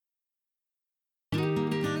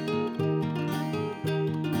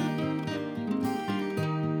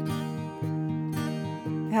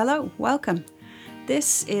Hello, welcome.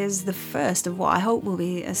 This is the first of what I hope will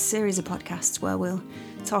be a series of podcasts where we'll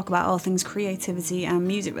talk about all things creativity and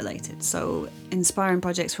music related. So, inspiring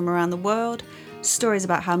projects from around the world, stories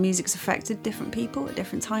about how music's affected different people at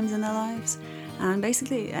different times in their lives, and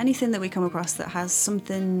basically anything that we come across that has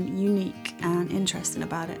something unique and interesting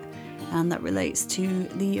about it, and that relates to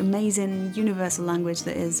the amazing universal language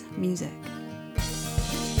that is music.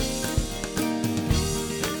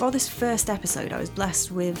 For this first episode, I was blessed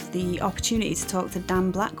with the opportunity to talk to Dan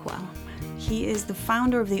Blackwell. He is the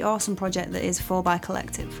founder of the awesome project that is 4x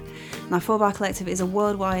Collective. Now, 4x Collective is a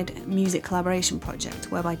worldwide music collaboration project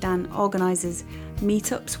whereby Dan organises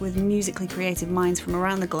meetups with musically creative minds from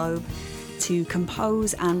around the globe to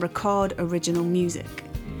compose and record original music.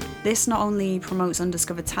 This not only promotes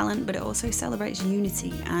undiscovered talent, but it also celebrates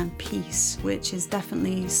unity and peace, which is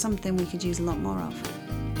definitely something we could use a lot more of.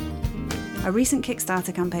 A recent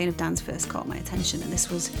Kickstarter campaign of Dan's first caught my attention, and this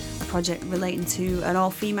was a project relating to an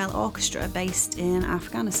all-female orchestra based in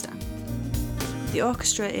Afghanistan. The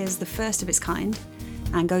orchestra is the first of its kind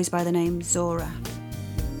and goes by the name Zora.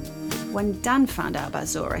 When Dan found out about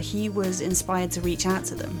Zora, he was inspired to reach out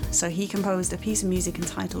to them, so he composed a piece of music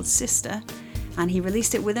entitled Sister, and he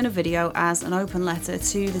released it within a video as an open letter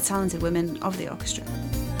to the talented women of the orchestra.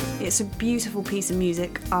 It's a beautiful piece of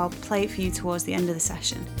music. I'll play it for you towards the end of the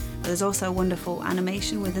session. There's also a wonderful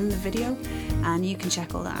animation within the video, and you can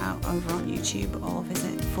check all that out over on YouTube or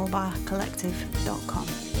visit 4barcollective.com.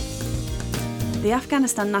 The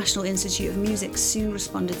Afghanistan National Institute of Music soon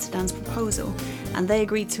responded to Dan's proposal, and they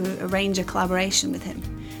agreed to arrange a collaboration with him.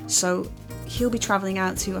 So he'll be travelling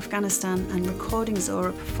out to Afghanistan and recording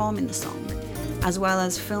Zora performing the song, as well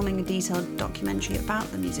as filming a detailed documentary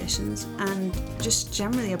about the musicians and just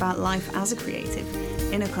generally about life as a creative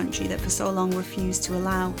in a country that for so long refused to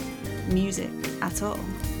allow music at all.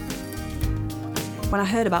 When I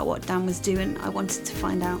heard about what Dan was doing, I wanted to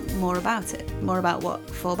find out more about it, more about what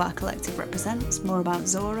 4bar Collective represents, more about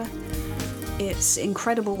Zora. It's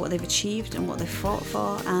incredible what they've achieved and what they've fought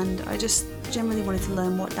for, and I just generally wanted to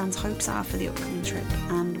learn what Dan's hopes are for the upcoming trip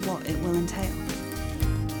and what it will entail.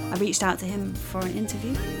 I reached out to him for an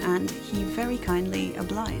interview, and he very kindly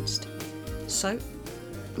obliged. So,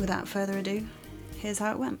 without further ado, here's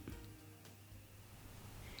how it went.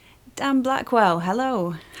 Dan Blackwell,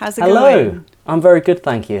 hello. How's it going? Hello. I'm very good,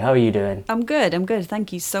 thank you. How are you doing? I'm good.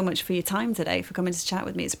 Thank you so much for your time today, for coming to chat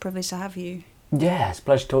with me. It's a privilege to have you. Yeah, it's a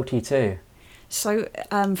pleasure to talk to you too. So,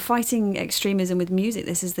 Fighting Extremism with Music,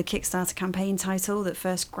 this is the Kickstarter campaign title that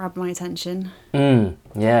first grabbed my attention.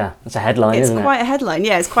 Yeah, it's a headline, isn't it? It's quite a headline,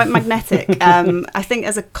 yeah, it's quite magnetic. I think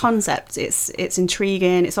as a concept, it's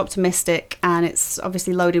intriguing, it's optimistic, and it's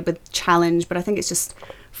obviously loaded with challenge, but I think it's just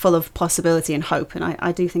full of possibility and hope, and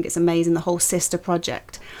I do think it's amazing, the whole Sister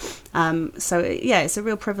project. So yeah, it's a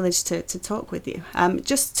real privilege to talk with you.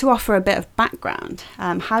 Just to offer a bit of background,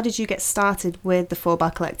 how did you get started with the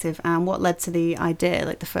 4bar Collective, and what led to the idea,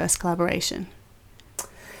 like the first collaboration?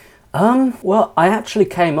 Well, I actually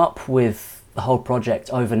came up with the whole project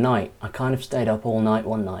overnight. I kind of stayed up all night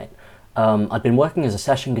one night. I'd been working as a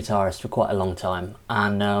session guitarist for quite a long time,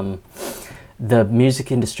 and the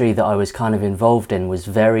music industry that I was kind of involved in was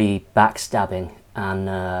very backstabbing and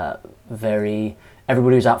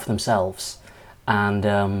everybody was out for themselves, and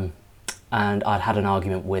I'd had an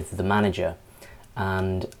argument with the manager,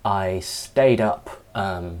 and I stayed up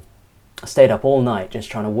all night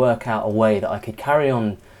just trying to work out a way that I could carry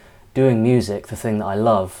on doing music, the thing that I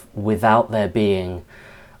love, without there being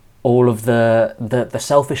all of the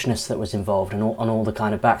selfishness that was involved and all the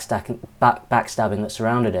kind of backstabbing that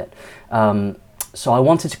surrounded it. So I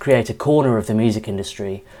wanted to create a corner of the music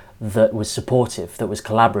industry that was supportive, that was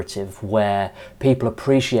collaborative, where people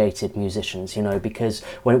appreciated musicians, you know, because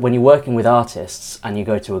when you're working with artists and you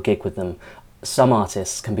go to a gig with them, some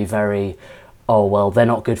artists can be very, oh, well, they're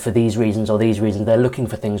not good for these reasons or these reasons. They're looking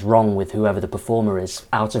for things wrong with whoever the performer is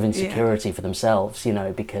out of insecurity for themselves, you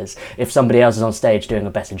know, because if somebody else is on stage doing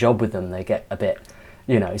a better job with them, they get a bit,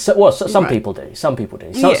 you know, some people do. Some people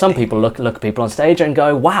look at people on stage and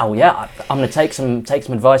go, wow, yeah, I'm going to take some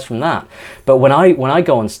advice from that. But when I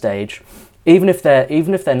go on stage, even if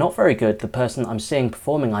they're not very good, the person I'm seeing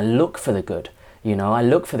performing, I look for the good. You know, I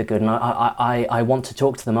look for the good, and I want to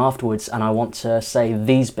talk to them afterwards, and I want to say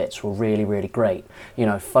these bits were really, really great. You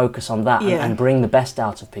know, focus on that and bring the best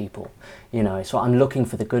out of people. You know, so I'm looking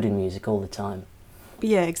for the good in music all the time.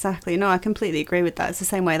 Yeah, exactly. No, I completely agree with that. It's the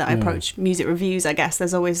same way that I approach music reviews, I guess.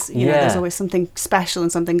 There's always, you know, there's always something special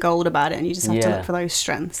and something gold about it, and you just have to look for those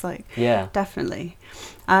strengths. Like, definitely.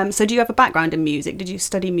 So do you have a background in music? Did you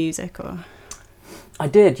study music or? I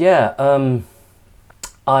did, yeah.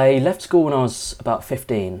 I left school when I was about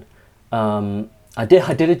 15. I did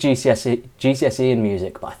a GCSE in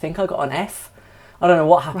music, but I think I got an F. I don't know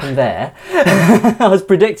what happened there. I was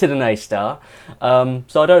predicted an A star,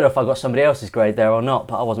 so I don't know if I got somebody else's grade there or not.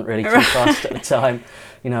 But I wasn't really too fast at the time.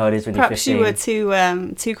 You know, it is when Perhaps you're 15. you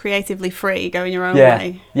were too creatively free, going your own Yeah,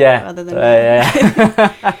 way. yeah, Rather than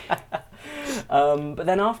yeah. But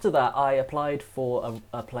then after that, I applied for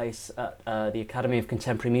a place at the Academy of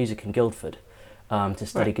Contemporary Music in Guildford to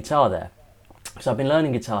study guitar there. So I've been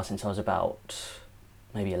learning guitar since I was about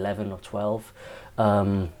maybe 11 or 12.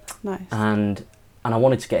 Nice. And I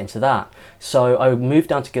wanted to get into that. So I moved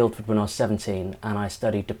down to Guildford when I was 17 and I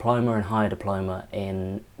studied diploma and higher diploma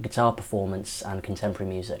in guitar performance and contemporary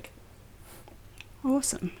music.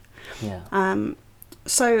 Awesome. Yeah.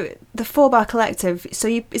 So the 4-Bar Collective, so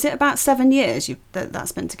is it about 7 years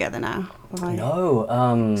that's been together now? No,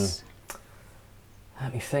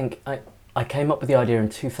 let me think. I came up with the idea in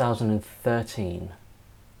 2013.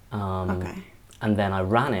 Okay. And then I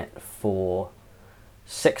ran it for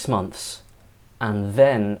 6 months, and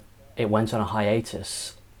then it went on a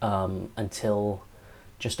hiatus until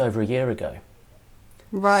just over a year ago.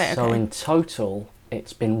 Right, okay. So in total,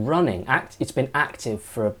 it's been running, it's been active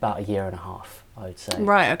for about a year and a half, I would say.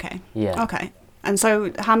 Right, okay. Yeah. Okay. And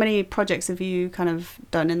so how many projects have you kind of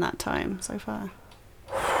done in that time so far?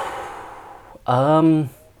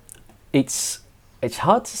 It's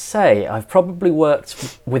hard to say. I've probably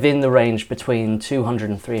worked within the range between 200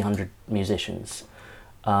 and 300 musicians.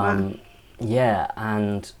 Wow. Yeah,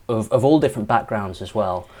 and of all different backgrounds as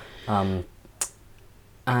well. And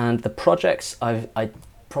the projects I've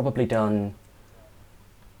probably done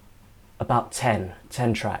about 10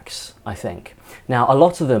 tracks, I think. Now, a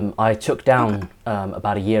lot of them I took down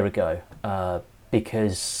about a year ago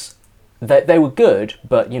because they were good,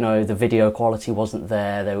 but, you know, the video quality wasn't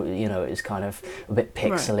there. They were, you know, it was kind of a bit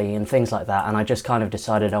pixely and things like that. And I just kind of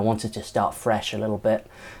decided I wanted to start fresh a little bit.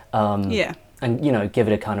 Yeah. And, you know, give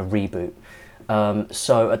it a kind of reboot.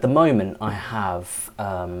 So at the moment I have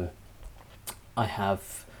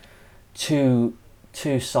two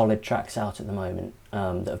solid tracks out at the moment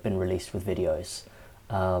that have been released with videos.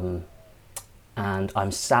 And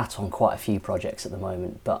I'm sat on quite a few projects at the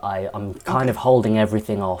moment, but I'm kind of holding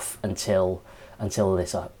everything off until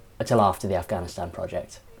after the Afghanistan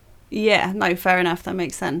project. Yeah, no, fair enough. That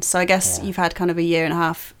makes sense. So I guess you've had kind of a year and a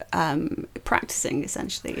half practicing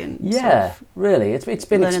essentially, and really, it's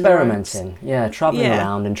been experimenting. Yeah, traveling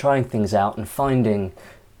around and trying things out and finding,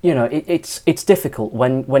 you know, it's difficult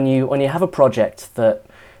when you have a project that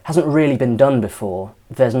hasn't really been done before.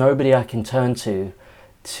 There's nobody I can turn to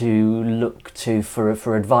look to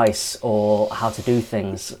for advice or how to do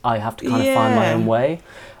things. I have to kind of find my own way.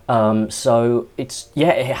 So it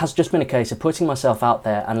has just been a case of putting myself out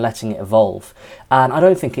there and letting it evolve. And I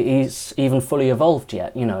don't think it is even fully evolved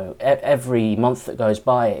yet. You know, every month that goes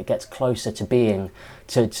by, it gets closer to being,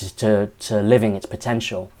 to living its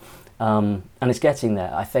potential. And it's getting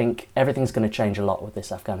there. I think everything's going to change a lot with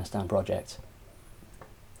this Afghanistan project.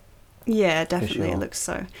 Yeah, definitely. Sure. It looks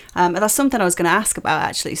so. That's something I was going to ask about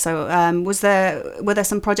actually. So, were there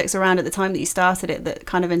some projects around at the time that you started it that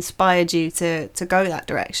kind of inspired you to go that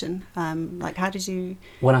direction? Like, how did you?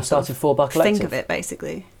 When I started 4-Bar Collective, think of it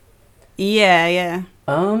basically. Yeah.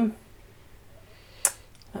 Let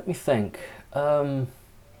me think.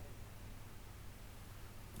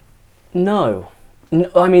 No,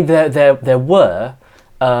 I mean there were,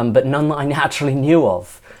 but none that I naturally knew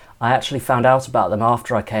of. I actually found out about them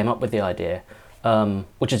after I came up with the idea,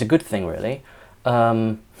 which is a good thing, really.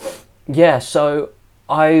 So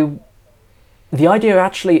the idea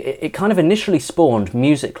actually, it kind of initially spawned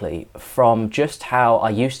musically from just how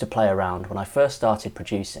I used to play around when I first started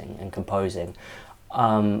producing and composing.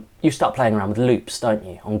 You start playing around with loops, don't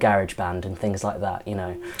you, on GarageBand and things like that, you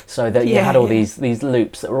know. So that you had all these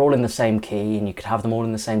loops that were all in the same key, and you could have them all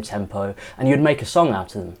in the same tempo, and you'd make a song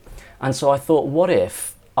out of them. And so I thought, what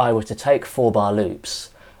if I were to take 4-bar loops,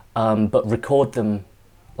 but record them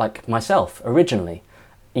like myself originally?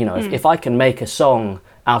 You know, if I can make a song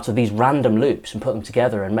out of these random loops and put them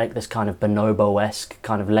together and make this kind of Bonobo-esque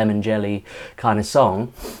kind of lemon jelly kind of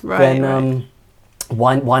song, then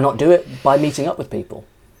why not do it by meeting up with people?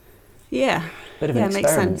 Yeah. Bit of an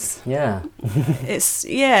experiment. Makes sense. Yeah. It's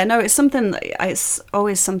something. It's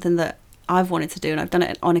always something that I've wanted to do, and I've done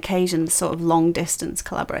it on occasion, sort of long distance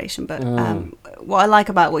collaboration. But what I like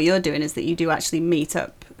about what you're doing is that you do actually meet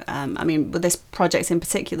up. I mean, with this project in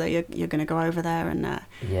particular, you're going to go over there, and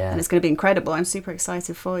it's going to be incredible. I'm super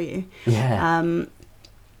excited for you. Yeah.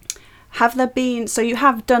 Have there been? So you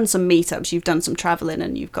have done some meetups, you've done some traveling,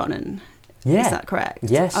 and you've gone and Yeah. Is that correct?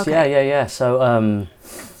 Yes, Okay. yeah.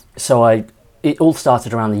 So it all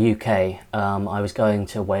started around the UK. I was going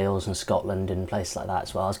to Wales and Scotland and places like that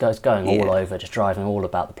as well. I was going all Yeah. over, just driving all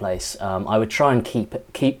about the place. I would try and keep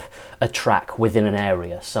a track within an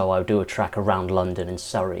area. So I would do a track around London and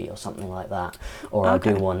Surrey or something like that, or I'd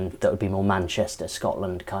do Okay. one that would be more Manchester,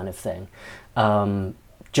 Scotland kind of thing.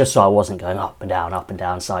 Just so I wasn't going up and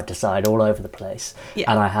down, side to side, all over the place. Yeah.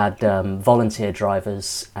 And I had volunteer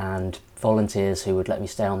drivers and volunteers who would let me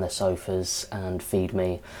stay on their sofas and feed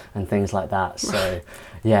me and things like that. So,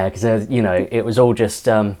 yeah, because it was all just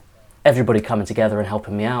everybody coming together and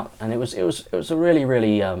helping me out, and it was a really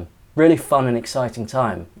really fun and exciting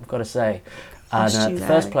time, I've got to say. And the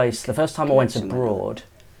first time I went abroad.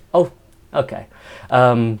 Oh, okay.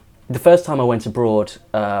 The first time I went abroad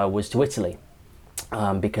was to Italy.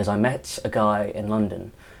 Because I met a guy in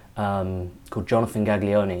London called Jonathan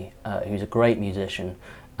Gaglioni, who's a great musician,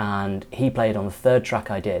 and he played on the third track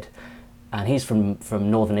I did. And he's from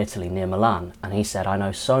northern Italy, near Milan, and he said, I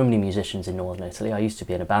know so many musicians in northern Italy. I used to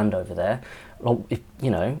be in a band over there. Well,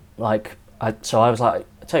 so I was like,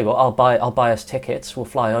 I tell you what, I'll buy us tickets. We'll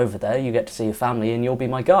fly over there. You get to see your family, and you'll be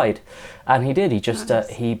my guide. And he did. He just Nice.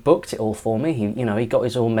 he booked it all for me. He got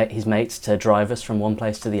his mates to drive us from one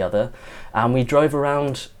place to the other, and we drove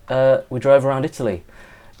around. We drove around Italy,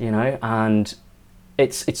 and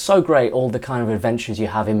it's so great, all the kind of adventures you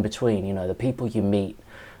have in between. The people you meet.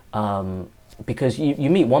 Because you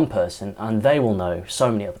meet one person and they will know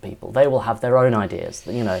so many other people. They will have their own ideas,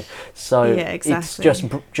 So Yeah, exactly.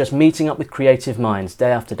 it's just meeting up with creative minds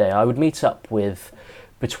day after day. I would meet up with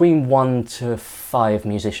between 1 to 5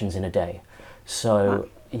 musicians in a day. So Wow.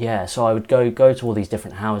 yeah, so I would go to all these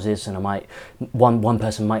different houses, and I might one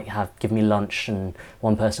person might give me lunch, and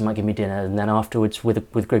one person might give me dinner, and then afterwards with a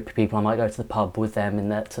group of people I might go to the pub with them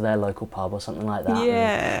to their local pub or something like that.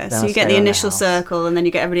 Yeah. Then So I'll you get stay the on their initial house. circle, and then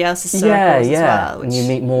you get everybody else's circles Yeah, as well. and you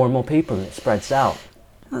meet more and more people, and it spreads out.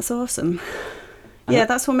 That's awesome. Yeah,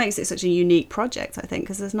 that's what makes it such a unique project, I think,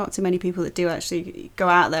 because there's not too many people that do actually go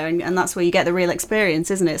out there, and that's where you get the real experience,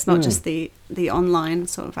 isn't it? It's not just the online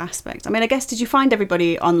sort of aspect. I mean, I guess, did you find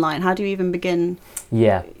everybody online? How do you even begin?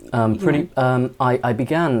 Yeah, I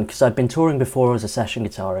began because I'd been touring before as a session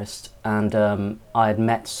guitarist, and I had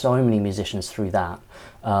met so many musicians through that,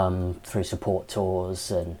 through support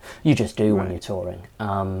tours, and you just do when Right. you're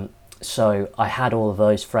touring. So I had all of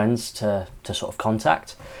those friends to sort of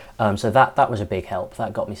contact. So that was a big help.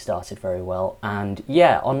 That got me started very well. And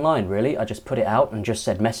yeah, online really, I just put it out and just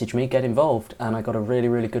said, message me, get involved, and I got a really,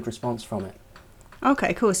 really good response from it.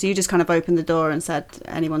 Okay, cool. So you just kind of opened the door and said,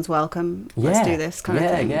 anyone's welcome, let's do this kind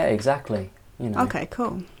of thing. Yeah, exactly. Okay,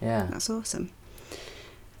 cool. Yeah. That's awesome.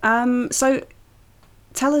 So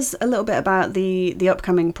tell us a little bit about the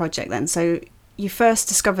upcoming project then. So you first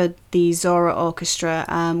discovered the Zora Orchestra,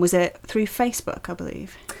 was it through Facebook, I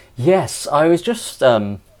believe? Yes, I was just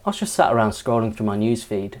sat around scrolling through my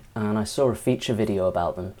newsfeed, and I saw a feature video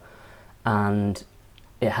about them, and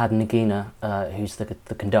it had Nagina, who's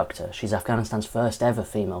the conductor. She's Afghanistan's first ever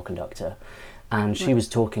female conductor, and she was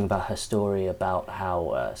talking about her story about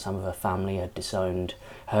how some of her family had disowned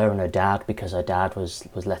her and her dad because her dad was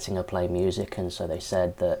letting her play music, and so they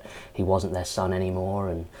said that he wasn't their son anymore,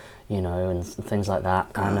 and and things like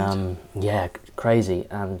that. God. And yeah, crazy.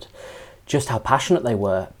 And just how passionate they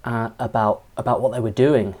were about what they were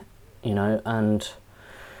doing, and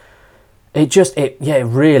it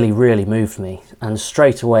really, really moved me. And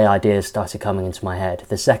straight away ideas started coming into my head.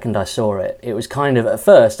 The second I saw it, it was kind of, at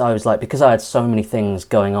first I was like, because I had so many things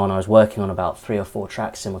going on, I was working on about 3 or 4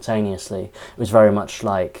 tracks simultaneously. It was very much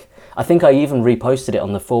like, I think I even reposted it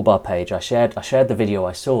on the 4Bar page. I shared the video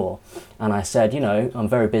I saw, and I said, I'm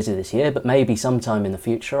very busy this year, but maybe sometime in the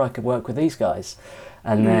future I could work with these guys.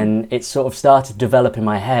 And then it sort of started to develop in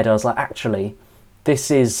my head. I was like, actually, this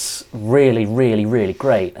is really, really, really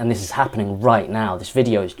great, and this is happening right now. This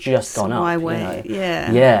video has just gone up. Why wait?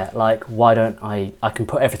 Yeah. Yeah, like, why don't I can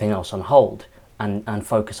put everything else on hold and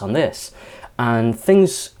focus on this. And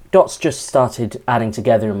dots just started adding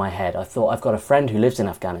together in my head. I thought, I've got a friend who lives in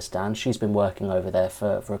Afghanistan. She's been working over there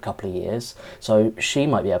for a couple of years, so she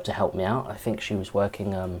might be able to help me out. I think she was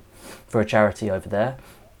working for a charity over there.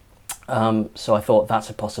 So I thought that's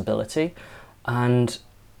a possibility, and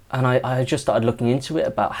I just started looking into it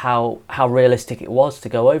about how realistic it was to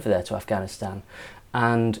go over there to Afghanistan,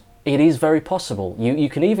 and it is very possible. You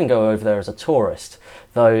can even go over there as a tourist,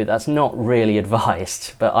 though that's not really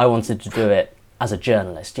advised, but I wanted to do it as a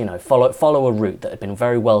journalist, follow a route that had been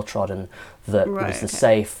very well trodden, that was the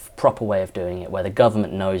safe, proper way of doing it, where the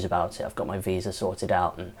government knows about it. I've got my visa sorted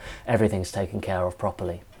out and everything's taken care of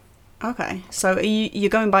properly. Okay, so you're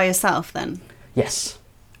going by yourself then? Yes.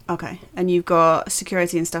 Okay, and you've got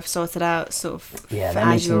security and stuff sorted out, sort of. Yeah, they're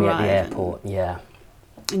meeting me at the airport. Yeah.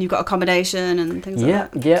 And you've got accommodation and things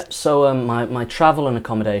like that? Yeah. So my travel and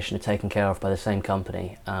accommodation are taken care of by the same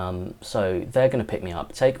company. So they're going to pick me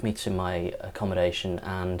up, take me to my accommodation,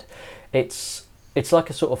 and it's like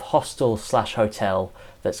a sort of hostel / hotel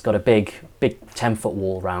that's got a big 10-foot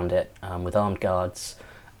wall around it with armed guards,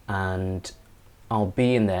 and I'll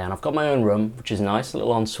be in there, and I've got my own room, which is nice, a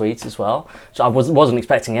little ensuite as well. So I wasn't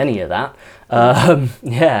expecting any of that.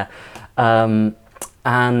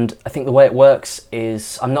 And I think the way it works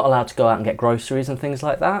is I'm not allowed to go out and get groceries and things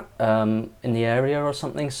like that in the area or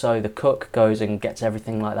something. So the cook goes and gets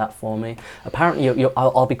everything like that for me. Apparently,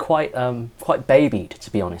 I'll be quite babied,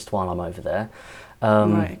 to be honest, while I'm over there.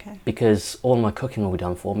 Right, okay. Because all my cooking will be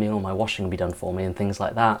done for me, and all my washing will be done for me, and things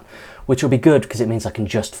like that, which will be good because it means I can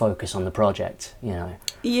just focus on the project, you know.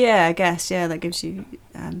 Yeah, I guess. Yeah, that gives you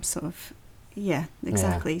sort of. Yeah,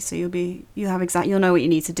 exactly. Yeah. So you'll know what you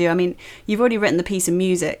need to do. I mean, you've already written the piece of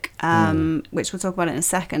music, which we'll talk about in a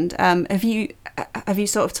second. Have you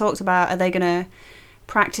sort of talked about, are they going to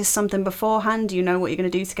practice something beforehand? Do you know what you're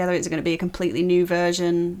going to do together? Is it going to be a completely new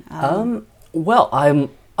version? Well, I'm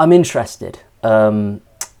interested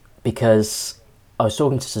because I was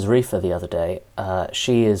talking to Zarifa the other day.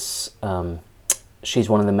 She's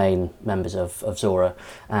one of the main members of Zora,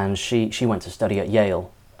 and she went to study at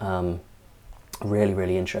Yale. Really,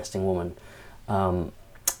 really interesting woman.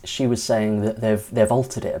 She was saying that they've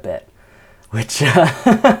altered it a bit, which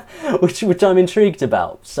I'm intrigued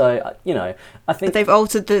about. So you know, I think but they've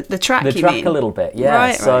altered the track. The track a little bit, yeah.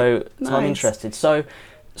 Right, so nice. I'm interested. So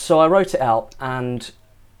I wrote it out, and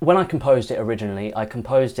when I composed it originally, I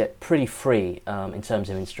composed it pretty free in terms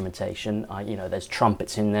of instrumentation. There's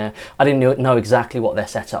trumpets in there. I didn't know exactly what their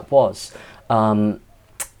setup was.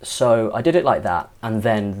 So I did it like that, and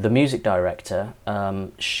then the music director,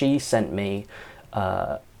 she sent me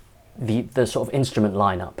the sort of instrument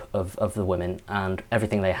lineup of the women and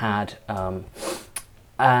everything they had,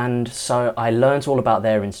 and so I learned all about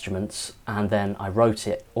their instruments, and then I wrote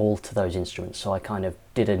it all to those instruments. So I kind of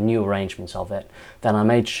did a new arrangement of it. Then I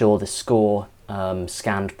made sure the score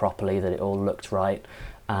scanned properly, that it all looked right,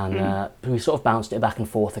 and we sort of bounced it back and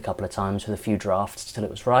forth a couple of times with a few drafts till it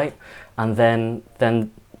was right, and then.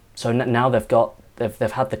 So now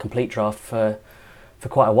they've had the complete draft for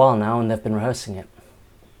quite a while now, and they've been rehearsing it.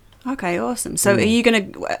 Okay, awesome. So are you gonna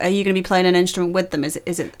be playing an instrument with them? Is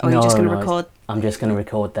it? Or are you just gonna record? I'm just gonna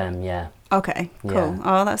record them. Yeah. Okay. Cool. Yeah.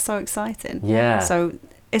 Oh, that's so exciting. Yeah. So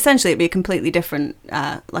essentially, it'd be a completely different,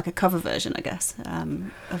 like a cover version, I guess,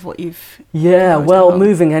 of what you've. Yeah. Well,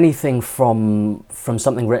 moving anything from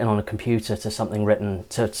something written on a computer to something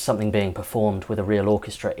being performed with a real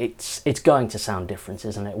orchestra, it's going to sound different,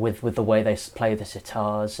 isn't it? With the way they play the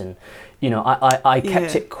sitars, and I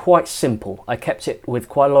kept it quite simple. I kept it with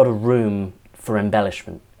quite a lot of room for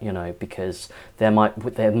embellishment, because there might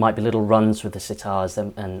be little runs with the sitars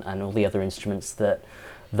and all the other instruments that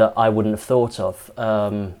I wouldn't have thought of.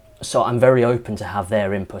 So I'm very open to have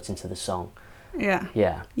their input into the song. Yeah.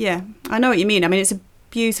 Yeah. Yeah. I know what you mean. I mean, it's a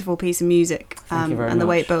beautiful piece of music. Thank you very and much. The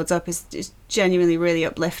way it builds up is genuinely really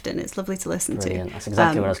uplifting. It's lovely to listen Brilliant. to. That's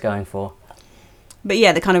exactly what I was going for. But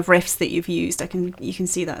yeah, the kind of riffs that you've used, you can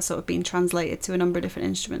see that sort of being translated to a number of different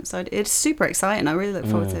instruments. So it's super exciting. I really look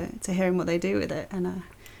forward to hearing what they do with it and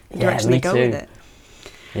the direction they go with it.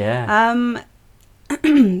 Yeah.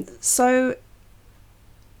 So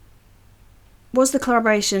was the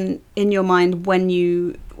collaboration in your mind when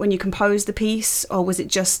you composed the piece, or was it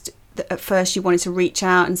just that at first you wanted to reach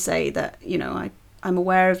out and say that, I'm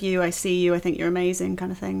aware of you, I see you, I think you're amazing,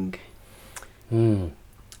 kind of thing?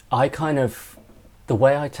 The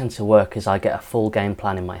way I tend to work is I get a full game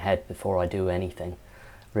plan in my head before I do anything,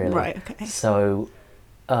 really. Right, okay. So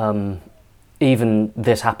even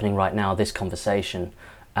this happening right now, this conversation,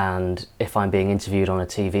 and if I'm being interviewed on a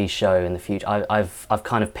TV show in the future, I've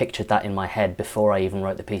kind of pictured that in my head before I even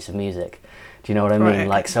wrote the piece of music. Do you know what I mean?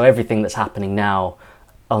 Right, okay. So everything that's happening now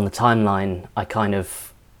on the timeline, I kind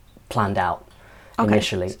of planned out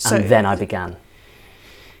initially, and then I began.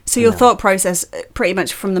 So your thought process, pretty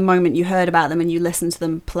much from the moment you heard about them and you listened to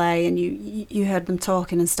them play and you heard them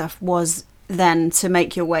talking and stuff, was then to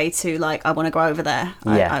make your way to, like, I want to go over there.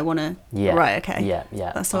 Yeah. I want to. Yeah. Right. Okay.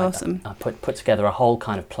 Yeah. That's awesome. I put together a whole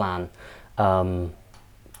kind of plan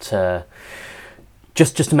to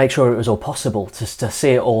just to make sure it was all possible, to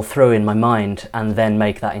see it all through in my mind and then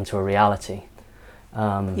make that into a reality.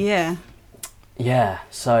 Yeah. Yeah,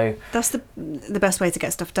 so that's the best way to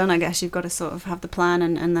get stuff done, I guess. You've got to sort of have the plan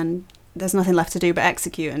and then there's nothing left to do but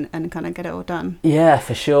execute and kind of get it all done. Yeah,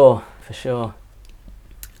 for sure. for sure.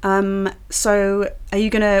 So what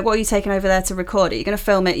are you taking over there to record it? You're gonna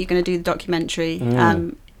film it, you're gonna do the documentary.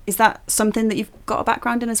 Is that something that you've got a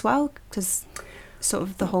background in as well? Because sort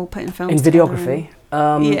of the whole putting films in videography.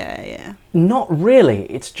 Yeah. Not really.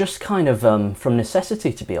 It's just kind of from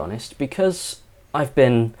necessity, to be honest, because I've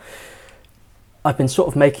been sort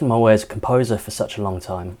of making my way as a composer for such a long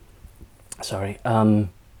time. Sorry.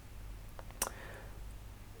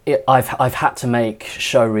 I've had to make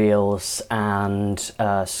show reels and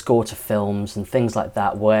score to films and things like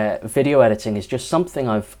that, where video editing is just something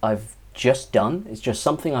I've just done. It's just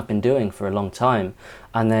something I've been doing for a long time,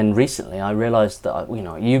 and then recently I realised that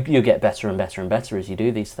you get better and better and better as you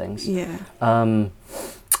do these things. Yeah. I'm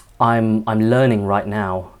learning right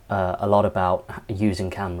now a lot about using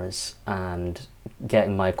cameras and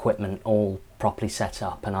getting my equipment all properly set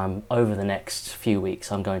up, and I'm over the next few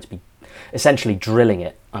weeks I'm going to be essentially drilling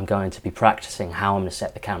it. I'm going to be practicing how I'm going to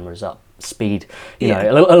set the cameras up, speed, you know,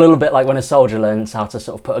 a little bit like when a soldier learns how to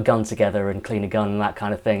sort of put a gun together and clean a gun and that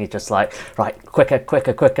kind of thing. It's just like, right,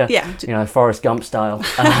 quicker, yeah, you know, Forrest Gump style.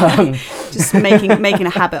 Just making a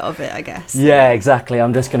habit of it, I guess. Yeah, exactly.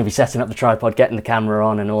 I'm just going to be setting up the tripod, getting the camera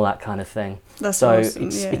on and all that kind of thing. That's so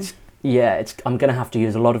awesome. I'm going to have to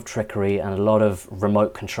use a lot of trickery and a lot of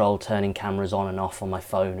remote control, turning cameras on and off on my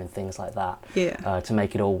phone and things like that, to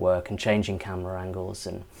make it all work, and changing camera angles.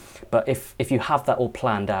 But if you have that all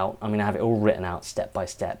planned out, I mean, I have it all written out step by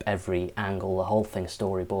step, every angle, the whole thing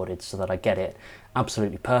storyboarded, so that I get it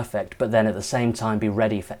absolutely perfect, but then at the same time be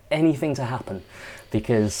ready for anything to happen,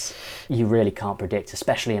 because you really can't predict,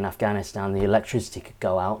 especially in Afghanistan. The electricity could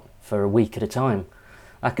go out for a week at a time.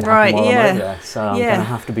 That can happen while I'm over there, so I'm going to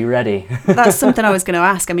have to be ready. That's something I was going to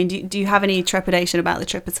ask. I mean, do you have any trepidation about the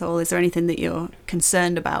trip at all? Is there anything that you're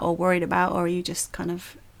concerned about or worried about, or are you just kind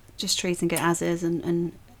of just treating it as is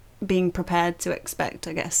and being prepared to expect,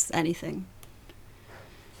 I guess, anything?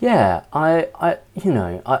 Yeah, I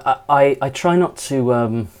try not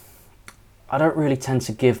to. I don't really tend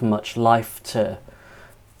to give much life to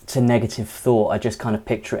negative thought. I just kind of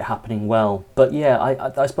picture it happening well. But yeah,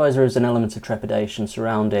 I suppose there is an element of trepidation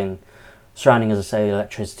surrounding, as I say,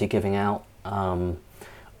 electricity giving out,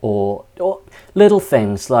 or little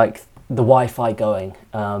things like the Wi-Fi going,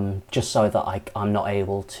 just so that I'm not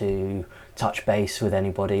able to touch base with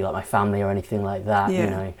anybody, like my family or anything like that.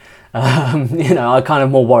 Yeah. I'm kind of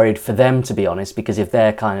more worried for them, to be honest, because if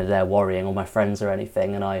they're kind of there worrying, or my friends or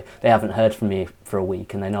anything, and they haven't heard from me for a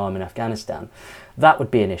week and they know I'm in Afghanistan, that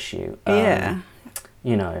would be an issue. I'd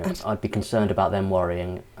be concerned about them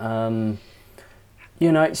worrying.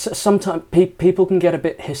 Sometimes people can get a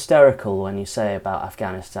bit hysterical when you say about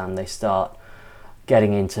Afghanistan. They start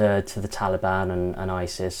getting into the Taliban and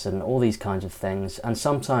ISIS and all these kinds of things, and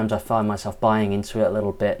sometimes I find myself buying into it a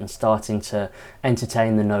little bit and starting to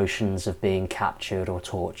entertain the notions of being captured or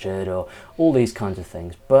tortured or all these kinds of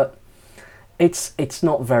things. But it's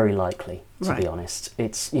not very likely, to be honest.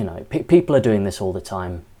 It's, people are doing this all the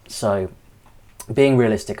time, so being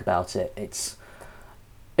realistic about it, it's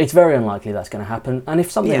very unlikely that's going to happen. And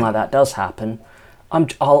if something like that does happen,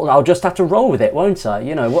 I'll just have to roll with it, won't I?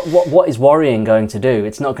 What is worrying going to do?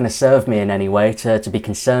 It's not going to serve me in any way to be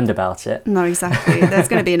concerned about it. No, exactly. There's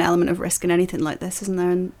going to be an element of risk in anything like this, isn't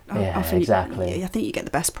there? And often exactly. I think you get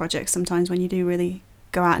the best projects sometimes when you do really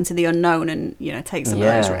go out into the unknown and take some of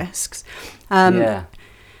those risks.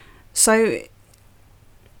 So,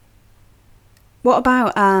 what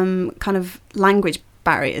about kind of language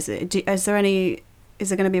barriers? Is there going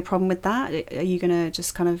to be a problem with that? Are you going to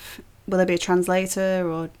just kind of, will there be a translator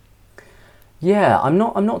or? Yeah, I'm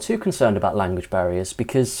not too concerned about language barriers,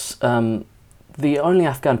 because the only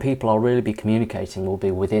Afghan people I'll really be communicating will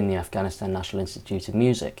be within the Afghanistan National Institute of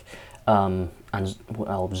Music, and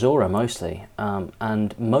Zora mostly,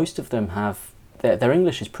 and most of them have their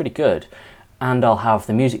English is pretty good, and I'll have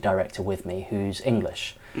the music director with me who's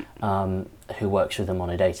English, who works with them on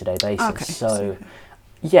a day-to-day basis. Okay, so. Super.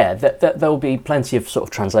 Yeah, there'll be plenty of sort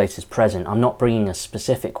of translators present. I'm not bringing a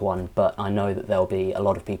specific one, but I know that there'll be a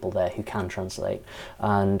lot of people there who can translate.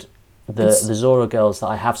 And the Zora girls that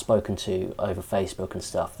I have spoken to over Facebook and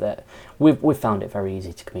stuff, that we've found it very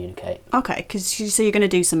easy to communicate. Okay, so you're going to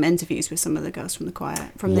do some interviews with some of the girls from the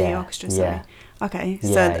choir, from the orchestra. Sorry. Yeah. Okay,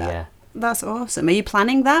 so that's awesome. Are you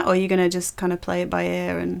planning that, or are you going to just kind of play it by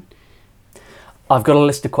ear and? I've got a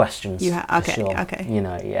list of questions. Okay.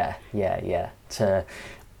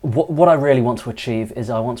 What I really want to achieve is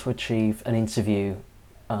I want to achieve an interview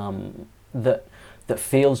that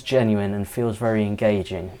feels genuine and feels very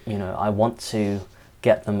engaging. I want to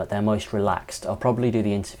get them at their most relaxed. I'll probably do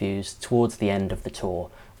the interviews towards the end of the tour,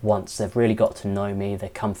 once they've really got to know me, they're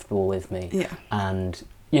comfortable with me, and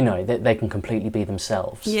you know, they can completely be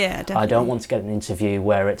themselves. Yeah, definitely. I don't want to get an interview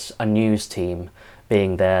where it's a news team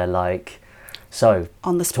being there, like, so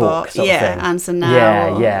on the talk spot, sort of thing. answer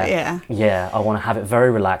now. Yeah. I want to have it very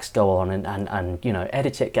relaxed, go on and you know,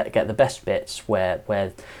 edit it, get the best bits where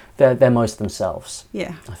they're most themselves.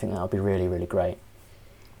 Yeah. I think that would be really, really great.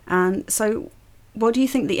 And so, what do you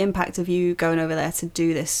think the impact of you going over there to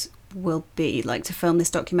do this will be, like to film this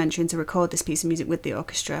documentary and to record this piece of music with the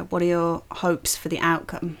orchestra? What are your hopes for the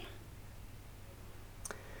outcome?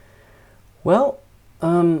 Well,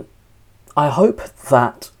 I hope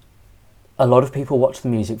that a lot of people watch the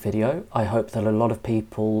music video. I hope that a lot of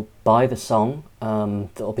people buy the song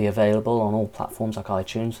that will be available on all platforms like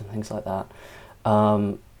iTunes and things like that.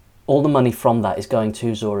 All the money from that is going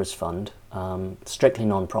to Zora's Fund, strictly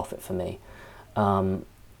non-profit for me.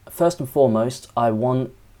 First and foremost, I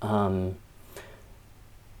want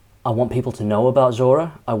people to know about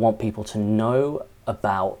Zora. I want people to know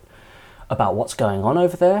about what's going on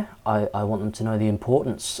over there. I want them to know the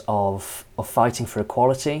importance of fighting for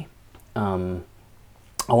equality. I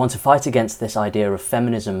want to fight against this idea of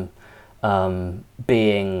feminism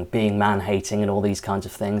being man-hating and all these kinds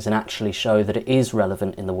of things, and actually show that it is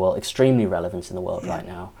relevant in the world, extremely relevant in the world right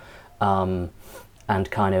now,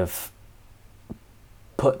 and kind of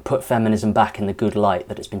put feminism back in the good light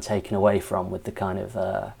that it's been taken away from with the kind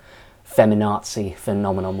of feminazi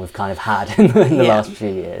phenomenon we've kind of had in the last few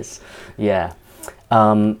years.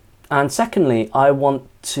 And secondly, I want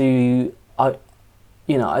to, I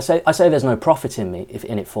say there's no profit in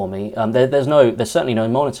it for me. There's certainly no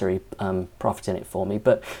monetary profit in it for me,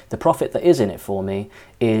 but the profit that is in it for me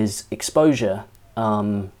is exposure,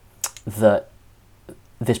 that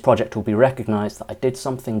this project will be recognised, that I did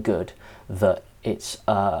something good, that it's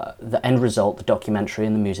the end result, the documentary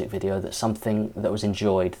and the music video, that's something that was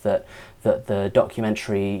enjoyed, that the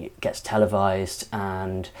documentary gets televised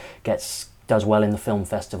and does well in the film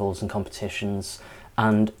festivals and competitions,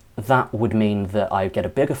 and that would mean that I get a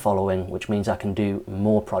bigger following, which means I can do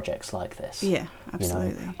more projects like this. Yeah,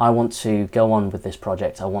 absolutely. You know, I want to go on with this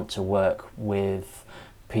project. I want to work with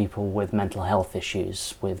people with mental health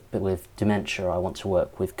issues, with dementia. I want to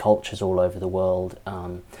work with cultures all over the world.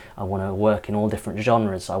 I want to work in all different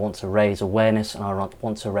genres. I want to raise awareness, and I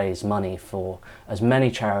want to raise money for as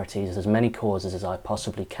many charities, as many causes as I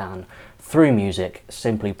possibly can through music,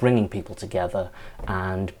 simply bringing people together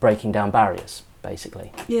and breaking down barriers,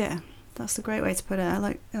 basically. Yeah, that's a great way to put it. I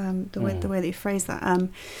like the way that you phrase that. I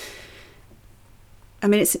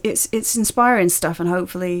mean, it's inspiring stuff, and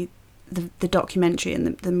hopefully the documentary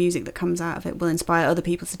and the music that comes out of it will inspire other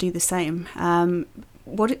people to do the same.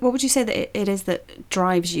 What would you say that it is that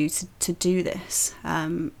drives you to do this?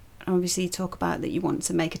 Obviously you talk about that you want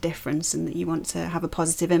to make a difference and that you want to have a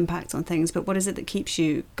positive impact on things, but what is it that keeps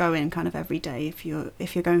you going kind of every day if you're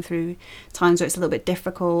going through times where it's a little bit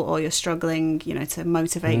difficult or you're struggling, to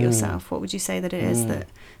motivate yourself? What would you say that it is that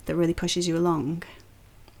really pushes you along?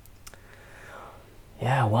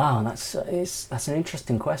 Yeah, wow, that's an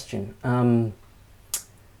interesting question.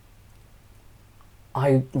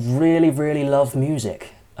 I really, really love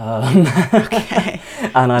music, okay.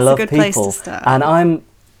 And I love people. That's a good place to start. And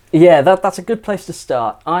that's a good place to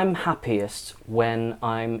start. I'm happiest when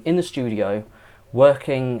I'm in the studio,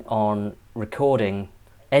 working on recording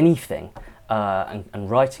anything, and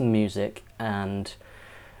writing music and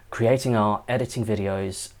creating art, editing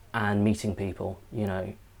videos, and meeting people.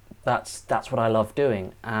 That's what I love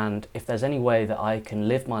doing, and if there's any way that I can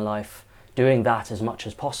live my life doing that as much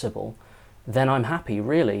as possible, then I'm happy,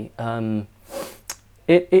 really.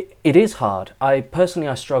 It is hard. I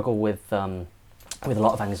struggle with a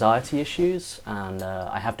lot of anxiety issues, and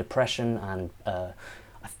I have depression, and I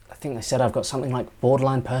think they said I've got something like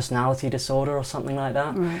borderline personality disorder or something like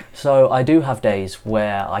that. Right. So I do have days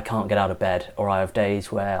where I can't get out of bed, or I have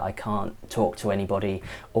days where I can't talk to anybody,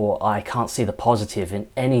 or I can't see the positive in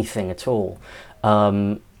anything at all.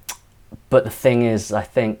 But the thing is, I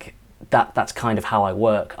think that's kind of how I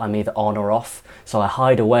work. I'm either on or off. So I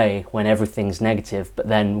hide away when everything's negative, but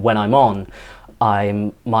then when I'm on,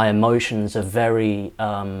 my emotions are very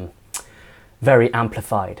very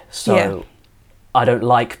amplified. So yeah. I don't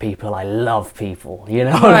like people, I love people, you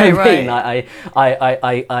know what I mean? Right.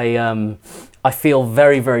 I feel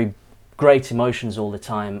very, very great emotions all the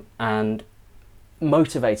time, and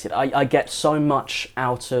motivated. I get so much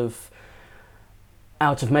out of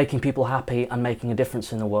making people happy and making a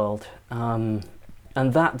difference in the world. And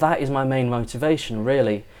that is my main motivation,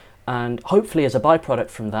 really. And hopefully as a byproduct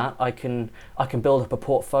from that, I can build up a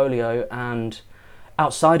portfolio and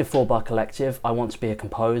outside of 4 Bar Collective, I want to be a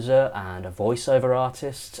composer and a voiceover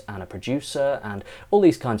artist and a producer and all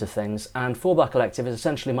these kinds of things. And 4 Bar Collective is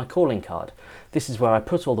essentially my calling card. This is where I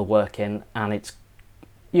put all the work in, and it's,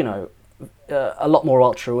 you know, a lot more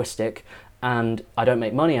altruistic, and I don't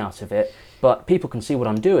make money out of it, but people can see what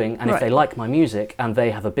I'm doing, and if they like my music and they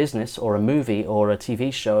have a business or a movie or a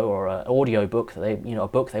TV show or an audio book that they, you know, a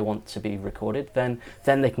book they want to be recorded, then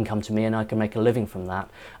they can come to me and I can make a living from that,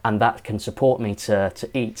 and that can support me to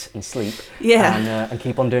eat and sleep, and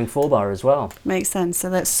keep on doing 4 Bar as well. Makes sense. So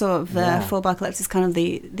that's sort of 4 Bar Collective is kind of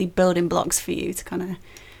the building blocks for you to kind of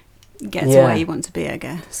get to where you want to be, I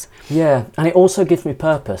guess. Yeah, and it also gives me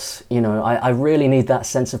purpose. You know, I really need that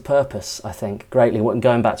sense of purpose, I think, greatly.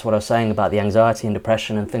 Going back to what I was saying about the anxiety and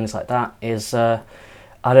depression and things like that is, I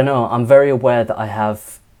don't know, I'm very aware that I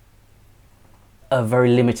have a very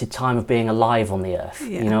limited time of being alive on the earth.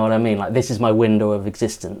 You know what I mean? Like, this is my window of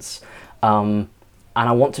existence. And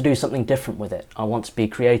I want to do something different with it. I want to be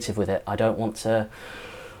creative with it. I don't want to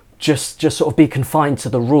just sort of be confined to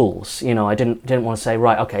the rules. You know, I didn't want to say,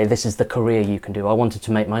 right, okay, this is the career you can do. I wanted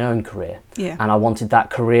to make my own career. Yeah. And I wanted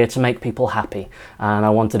that career to make people happy. And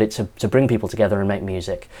I wanted it to bring people together and make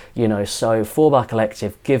music. You know, so 4 Bar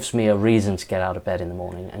Collective gives me a reason to get out of bed in the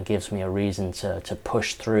morning and gives me a reason to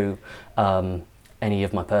push through any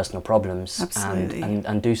of my personal problems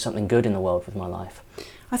and do something good in the world with my life.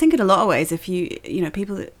 I think in a lot of ways, if you know,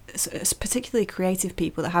 people that, particularly creative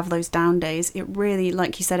people that have those down days, it really,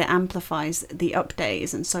 like you said, it amplifies the up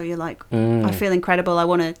days. And so you're like, I feel incredible. I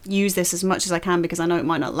want to use this as much as I can because I know it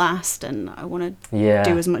might not last, and I want to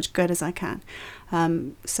do as much good as I can.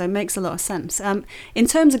 So it makes a lot of sense. In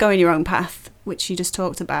terms of going your own path, which you just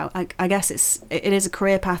talked about, I guess it is a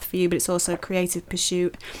career path for you, but it's also a creative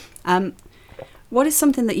pursuit. What is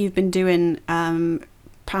something that you've been doing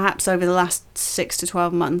perhaps over the last 6 to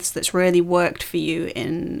 12 months that's really worked for you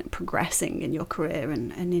in progressing in your career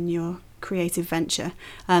and in your creative venture?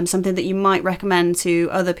 Something that you might recommend to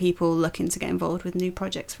other people looking to get involved with new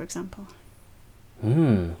projects, for example?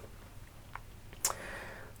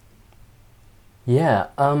 Yeah,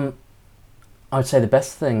 I would say the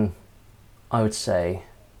best thing I would say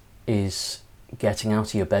is getting out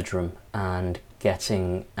of your bedroom and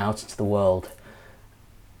getting out into the world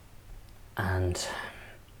and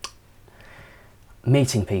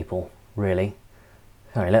meeting people, really.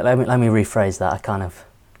 Sorry, let me rephrase that. I kind of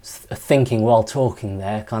thinking while talking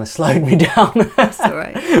there kind of slowed me down. That's all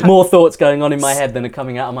right. More thoughts going on in my head than are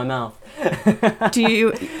coming out of my mouth. Do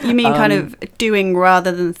you mean kind of doing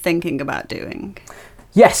rather than thinking about doing?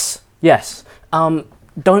 Yes. You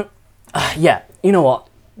know what?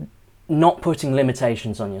 Not putting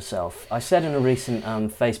limitations on yourself. I said in a recent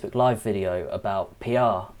Facebook Live video about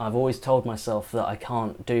PR, I've always told myself that I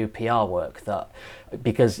can't do PR work,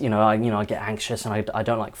 because I get anxious and I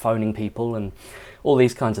don't like phoning people and all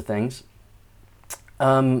these kinds of things.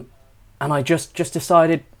 And I just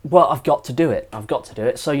decided, well, I've got to do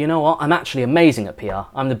it. So you know what? I'm actually amazing at PR.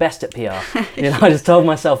 I'm the best at PR. I just told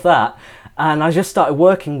myself that, and I just started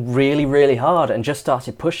working really, really hard and just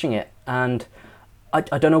started pushing it. And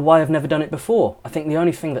I don't know why I've never done it before. I think the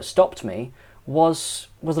only thing that stopped me was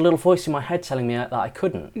a little voice in my head telling me that I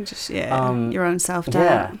couldn't. Just your own self-doubt.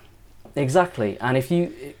 Yeah, exactly. And if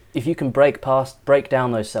you can break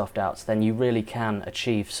down those self-doubts, then you really can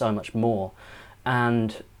achieve so much more.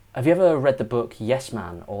 And have you ever read the book Yes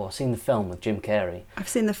Man or seen the film with Jim Carrey? I've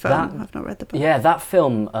seen the film. I've not read the book. Yeah, that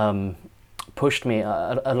film pushed me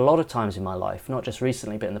at a lot of times in my life, not just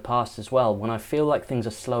recently, but in the past as well. When I feel like things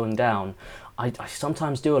are slowing down, I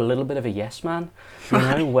sometimes do a little bit of a yes man,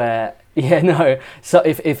 where, so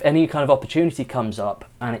if any kind of opportunity comes up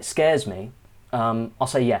and it scares me, I'll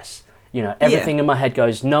say yes. Everything in my head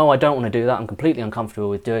goes, no, I don't want to do that. I'm completely uncomfortable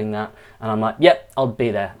with doing that. And I'm like, yep, I'll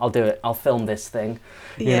be there. I'll do it. I'll film this thing.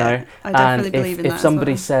 I definitely believe in that. If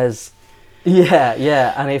somebody says,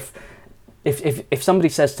 and if somebody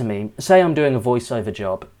says to me, say I'm doing a voiceover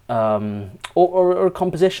job, or a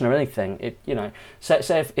composition or anything,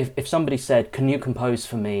 say if somebody said, can you compose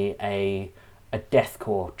for me a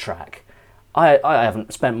deathcore track? I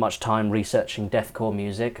haven't spent much time researching deathcore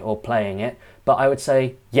music or playing it, but I would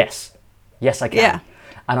say yes I can. Yeah.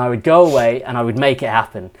 And I would go away and I would make it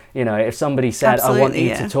happen. If somebody said, absolutely, I want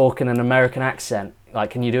you to talk in an American accent, like,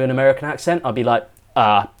 can you do an American accent? I'd be like,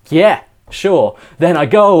 yeah, sure. Then I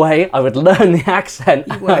go away, I would learn the accent,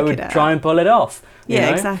 and I would try and pull it off.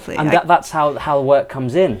 Exactly. And that's how the work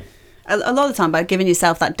comes in. A lot of the time, by giving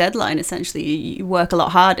yourself that deadline, essentially, you work a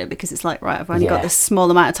lot harder, because it's like, right, I've only got this small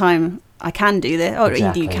amount of time. I can do this, or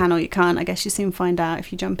either you can or you can't. I guess you soon find out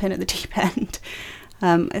if you jump in at the deep end.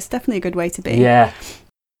 It's definitely a good way to be. Yeah.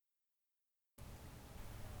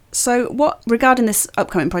 So regarding this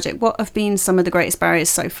upcoming project, what have been some of the greatest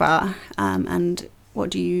barriers so far? And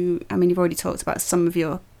you've already talked about some of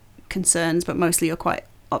your concerns, but mostly you're quite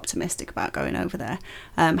optimistic about going over there.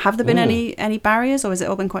 Have there been any barriers, or has it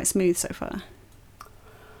all been quite smooth so far?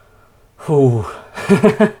 Ooh.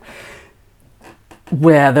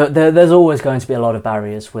 Well, there's always going to be a lot of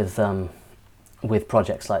barriers with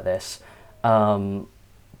projects like this.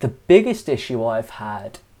 The biggest issue I've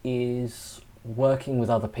had is working with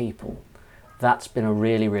other people. That's been a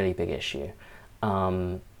really, really big issue.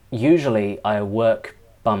 Usually I work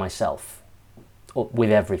by myself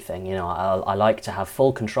with everything. I like to have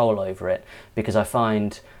full control over it, because I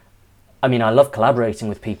love collaborating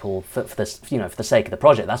with people for the sake of the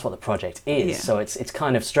project. That's what the project is. Yeah. So it's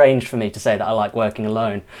kind of strange for me to say that I like working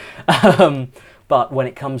alone. But when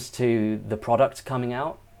it comes to the product coming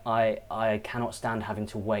out, I cannot stand having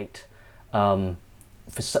to wait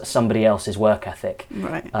for somebody else's work ethic.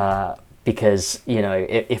 Right. Because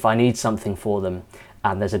if I need something for them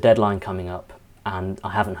and there's a deadline coming up, and I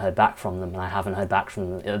haven't heard back from them,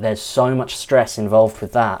 there's so much stress involved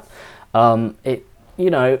with that. It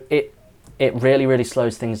really, really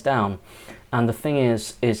slows things down. And the thing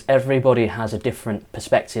is everybody has a different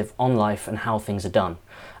perspective on life and how things are done.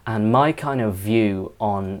 And my kind of view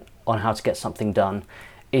on how to get something done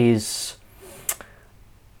is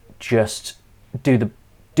just do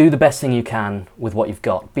the best thing you can with what you've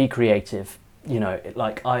got. Be creative.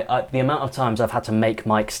 The amount of times I've had to make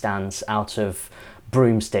mic stands out of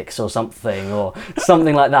broomsticks or something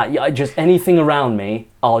like that. Just anything around me,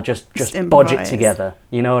 I'll just bodge it together.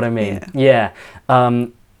 You know what I mean? Yeah.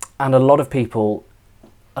 And a lot of people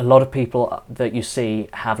that you see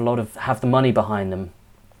have the money behind them.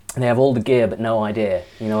 And they have all the gear but no idea.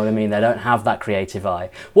 You know what I mean? They don't have that creative eye.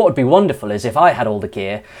 What would be wonderful is if I had all the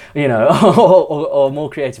gear, or more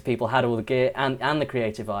creative people had all the gear and the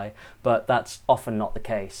creative eye, but that's often not the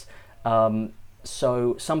case.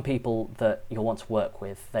 So some people that you'll want to work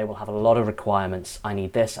with, they will have a lot of requirements. I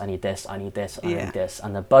need this, I need this, I need this, I need this.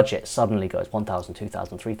 And the budget suddenly goes 1,000,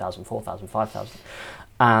 2,000, 3,000, 4,000, 5,000.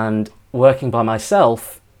 And working by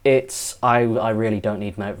myself, I really don't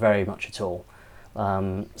need very much at all.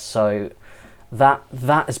 So that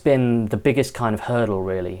has been the biggest kind of hurdle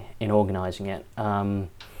really in organising it.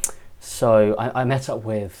 So I met up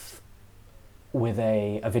with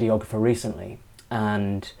a videographer recently,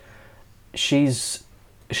 and she's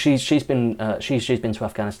been to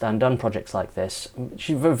Afghanistan, done projects like this.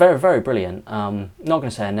 She's very, very brilliant. Not going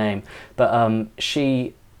to say her name, but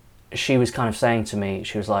she was kind of saying to me,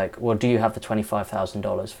 she was like, well, do you have the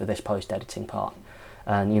 $25,000 for this post-editing part?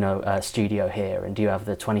 And studio here, and do you have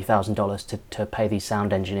the $20,000 to pay these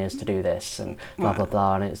sound engineers to do this, and blah blah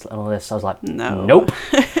blah, and all this. I was like, no. Nope.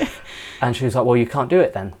 And she was like, well, you can't do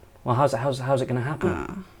it then. Well, how's it going to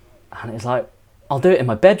happen? And it's like, I'll do it in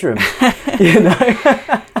my bedroom.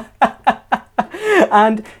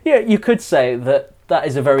 And you could say that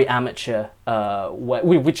is a very amateur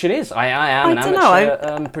which it is. I am an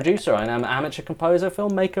amateur producer. I am an amateur composer,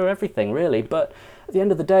 filmmaker, everything really, but at the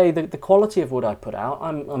end of the day, the quality of what I put out,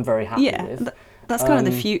 I'm very happy with. That's kind of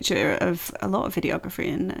the future of a lot of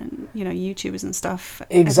videography and YouTubers and stuff.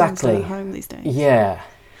 Exactly. At home these days. Yeah.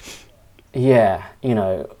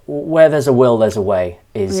 Where there's a will, there's a way.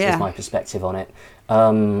 Is my perspective on it.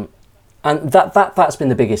 And that's been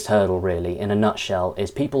the biggest hurdle, really. In a nutshell, is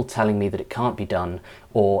people telling me that it can't be done,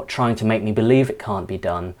 or trying to make me believe it can't be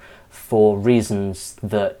done for reasons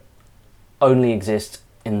that only exist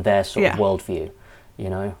in their sort of worldview.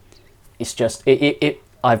 It's just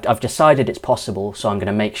I've decided it's possible, so I'm going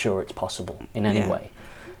to make sure it's possible in any way.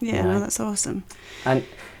 No, that's awesome. And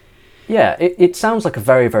it sounds like a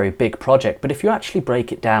very, very big project, but if you actually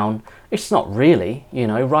break it down, it's not really.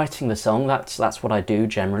 Writing the song, that's what I do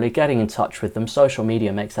generally. Getting in touch with them, social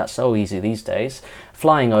media makes that so easy these days.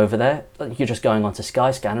 Flying over there, you're just going onto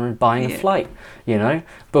Skyscanner and buying a flight.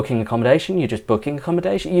 Booking accommodation, you're just booking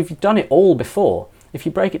accommodation. You've done it all before. If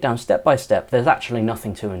you break it down step by step, there's actually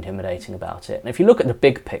nothing too intimidating about it. And if you look at the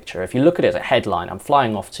big picture, if you look at it as a headline, I'm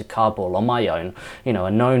flying off to Kabul on my own, a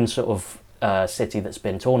known sort of city that's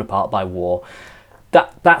been torn apart by war,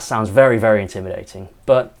 that sounds very, very intimidating.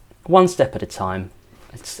 But one step at a time,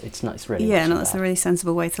 it's really that's a really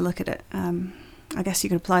sensible way to look at it. I guess you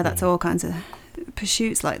could apply that to all kinds of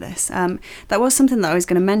pursuits like this. That was something that I was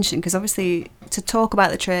going to mention, because obviously to talk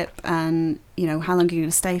about the trip and how long you're going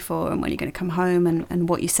to stay for and when you're going to come home and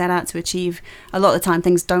what you set out to achieve, a lot of the time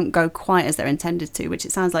things don't go quite as they're intended to, which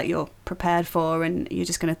it sounds like you're prepared for and you're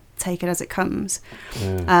just going to take it as it comes.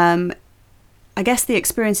 I guess the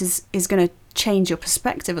experience is going to change your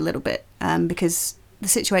perspective a little bit, because the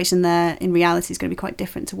situation there in reality is going to be quite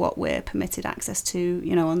different to what we're permitted access to,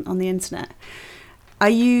 you know, on the internet. Are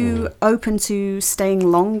you open to staying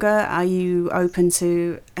longer? Are you open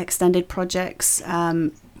to extended projects?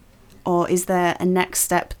 Or is there a next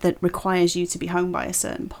step that requires you to be home by a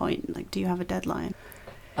certain point? Like, do you have a deadline?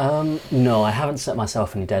 No, I haven't set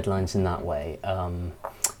myself any deadlines in that way.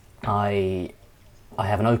 I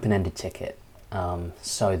have an open-ended ticket,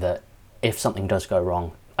 so that if something does go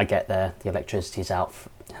wrong, I get there, the electricity's out,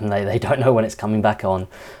 and they don't know when it's coming back on,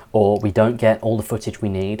 or we don't get all the footage we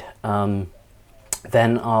need,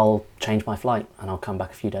 then I'll change my flight and I'll come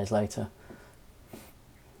back a few days later.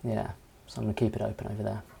 Yeah, so I'm going to keep it open over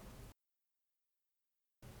there.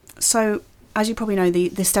 So, as you probably know,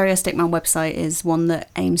 the Stereo Stickman website is one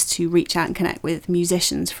that aims to reach out and connect with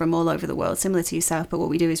musicians from all over the world, similar to yourself. But what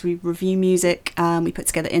we do is we review music, we put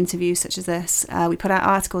together interviews such as this, we put out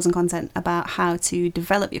articles and content about how to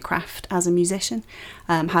develop your craft as a musician,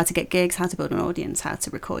 how to get gigs, how to build an audience, how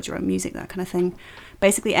to record your own music, that kind of thing.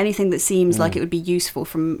 Basically anything that seems like it would be useful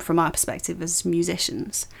from our perspective as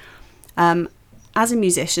musicians. As a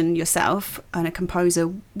musician yourself and a composer,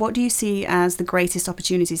 what do you see as the greatest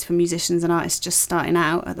opportunities for musicians and artists just starting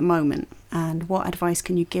out at the moment? And what advice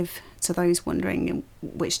can you give to those wondering in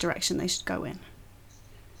which direction they should go in?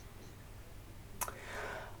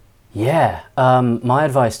 Yeah, my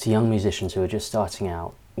advice to young musicians who are just starting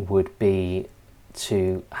out would be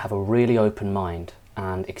to have a really open mind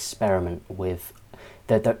and experiment with...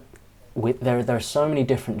 There are so many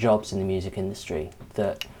different jobs in the music industry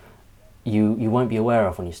that you won't be aware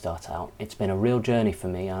of when you start out. It's been a real journey for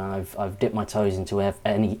me, and I've dipped my toes into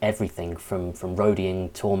everything from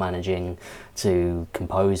roadieing, tour managing, to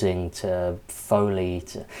composing, to Foley,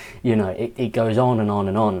 to, you know, it goes on and on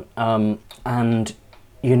and on. And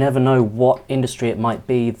you never know what industry it might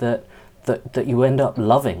be that you end up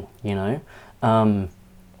loving, you know.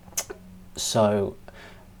 So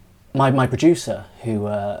my producer who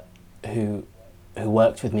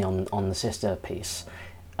worked with me on the Sister piece,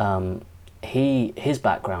 his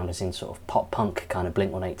background is in sort of pop punk kind of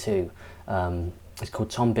Blink-182. It's called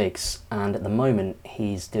Tom Biggs, and at the moment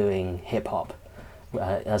he's doing hip hop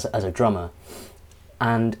as a drummer.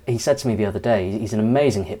 And he said to me the other day, he's an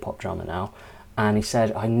amazing hip hop drummer now, and he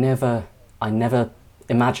said, I never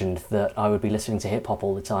imagined that I would be listening to hip hop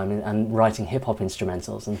all the time and writing hip hop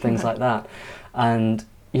instrumentals and things like that. And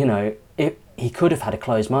you know, he could have had a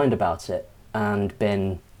closed mind about it and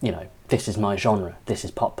been, you know, this is my genre, this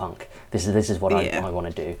is pop punk, this is what I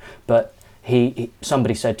want to do. But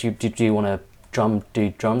somebody said, do you want to do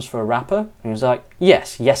drums for a rapper? And he was like,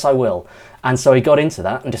 yes I will. And so he got into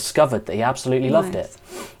that and discovered that he absolutely loved it.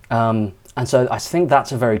 And so I think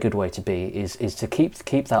that's a very good way to be, is to keep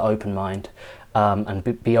that open mind,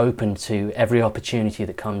 and be open to every opportunity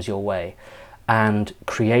that comes your way, and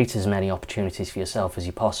create as many opportunities for yourself as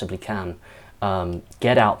you possibly can.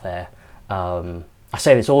 Get out there. I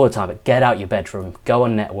say this all the time, but get out your bedroom, go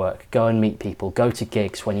on network, go and meet people, go to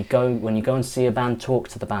gigs. When you go and see a band, talk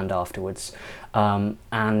to the band afterwards,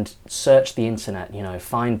 and search the internet. You know,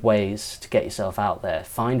 find ways to get yourself out there.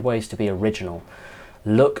 Find ways to be original.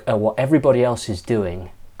 Look at what everybody else is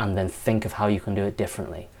doing, and then think of how you can do it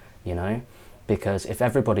differently. You know, because if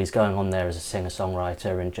everybody's going on there as a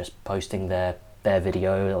singer-songwriter and just posting their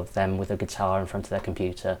video of them with a guitar in front of their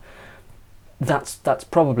computer, that's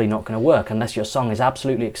probably not going to work unless your song is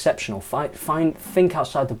absolutely exceptional. Think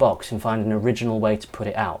outside the box and find an original way to put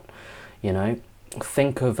it out. You know,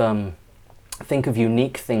 think of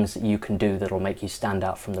unique things that you can do that'll make you stand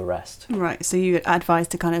out from the rest. Right. So you advise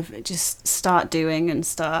to kind of just start doing and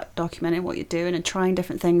start documenting what you're doing and trying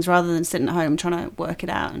different things rather than sitting at home trying to work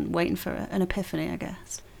it out and waiting for an epiphany, I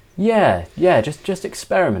guess. Yeah. Just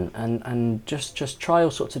experiment and just try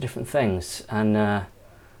all sorts of different things and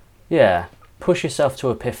push yourself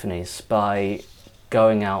to epiphanies by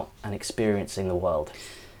going out and experiencing the world,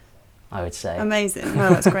 I would say. Amazing.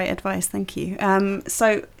 Well, that's great advice. Thank you.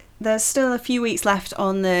 So there's still a few weeks left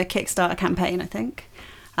on the Kickstarter campaign, I think.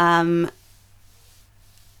 I'll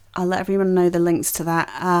let everyone know the links to that.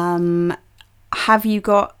 Have you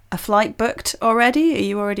got a flight booked already? Are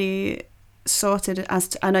you already sorted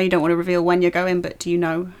I know you don't want to reveal when you're going, but do you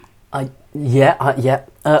know? I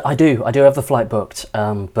do. I do have the flight booked,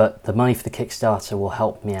 but the money for the Kickstarter will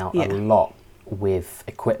help me out a lot with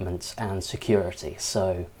equipment and security.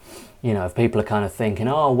 So, you know, if people are kind of thinking,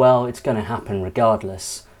 oh, well, it's going to happen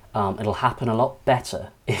regardless, it'll happen a lot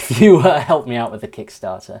better if you help me out with the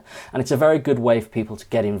Kickstarter. And it's a very good way for people to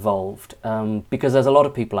get involved, because there's a lot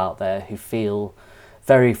of people out there who feel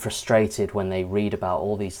very frustrated when they read about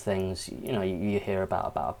all these things. You know, you hear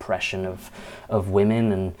about oppression of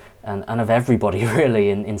women and of everybody really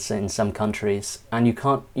in some countries, and you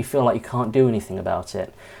feel like you can't do anything about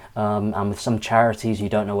it. And with some charities, you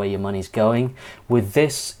don't know where your money's going. With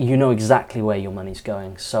this, you know exactly where your money's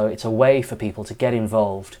going. So it's a way for people to get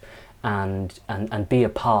involved and be a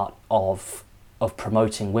part of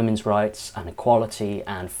promoting women's rights and equality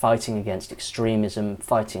and fighting against extremism,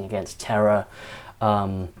 fighting against terror,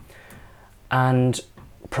 and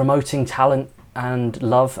promoting talent and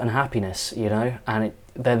love and happiness, you know. And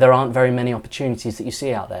there aren't very many opportunities that you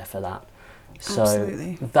see out there for that. So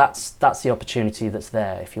Absolutely. that's the opportunity that's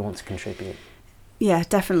there if you want to contribute. Yeah,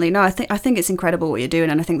 definitely. No, I think it's incredible what you're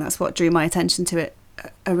doing, and I think that's what drew my attention to it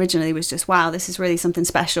originally, was just, wow, this is really something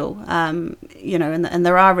special. You know, and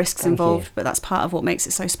there are risks involved, but that's part of what makes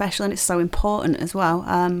it so special, and it's so important as well.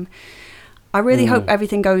 I really hope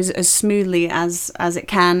everything goes as smoothly as it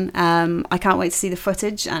can. I can't wait to see the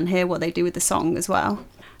footage and hear what they do with the song as well.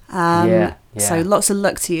 Yeah. So lots of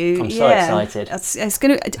luck to you. I'm so excited. It's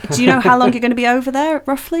gonna. Do you know how long you're going to be over there,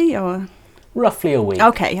 roughly, or? Roughly a week.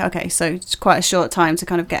 Okay. So it's quite a short time to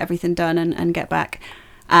kind of get everything done and get back.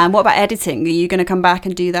 What about editing? Are you going to come back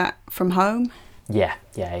and do that from home? Yeah.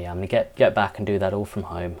 I'm going to get back and do that all from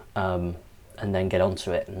home, and then get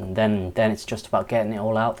onto it. And then it's just about getting it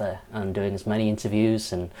all out there and doing as many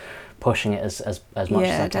interviews and pushing it as much as I can.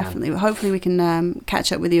 Yeah, definitely. Well, hopefully we can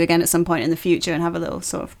catch up with you again at some point in the future and have a little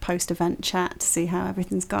sort of post-event chat to see how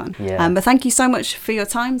everything's gone. Yeah. But thank you so much for your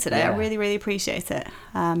time today. Yeah. I really, really appreciate it.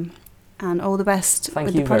 And all the best Thank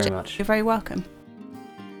with you the project. very much. You're very welcome.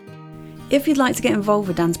 If you'd like to get involved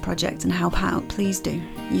with Dan's project and help out, please do.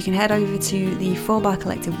 You can head over to the 4Bar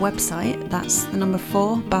Collective website. That's the number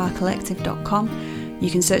 4barcollective.com. You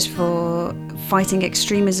can search for Fighting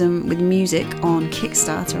Extremism with Music on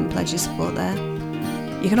Kickstarter and pledge your support there.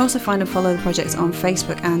 You can also find and follow the project on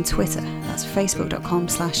Facebook and Twitter. That's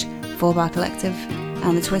facebook.com/4barcollective,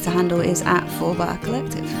 and the Twitter handle is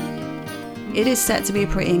 @4barcollective. It is set to be a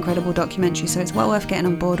pretty incredible documentary, so it's well worth getting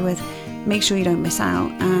on board with. Make sure you don't miss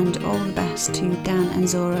out, and all the best to Dan and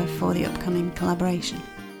Zora for the upcoming collaboration.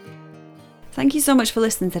 Thank you so much for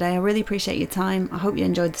listening today. I really appreciate your time. I hope you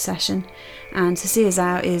enjoyed the session. And to see us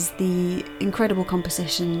out is the incredible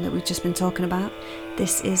composition that we've just been talking about.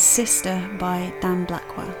 This is Sister by Dan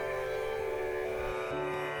Blackwell.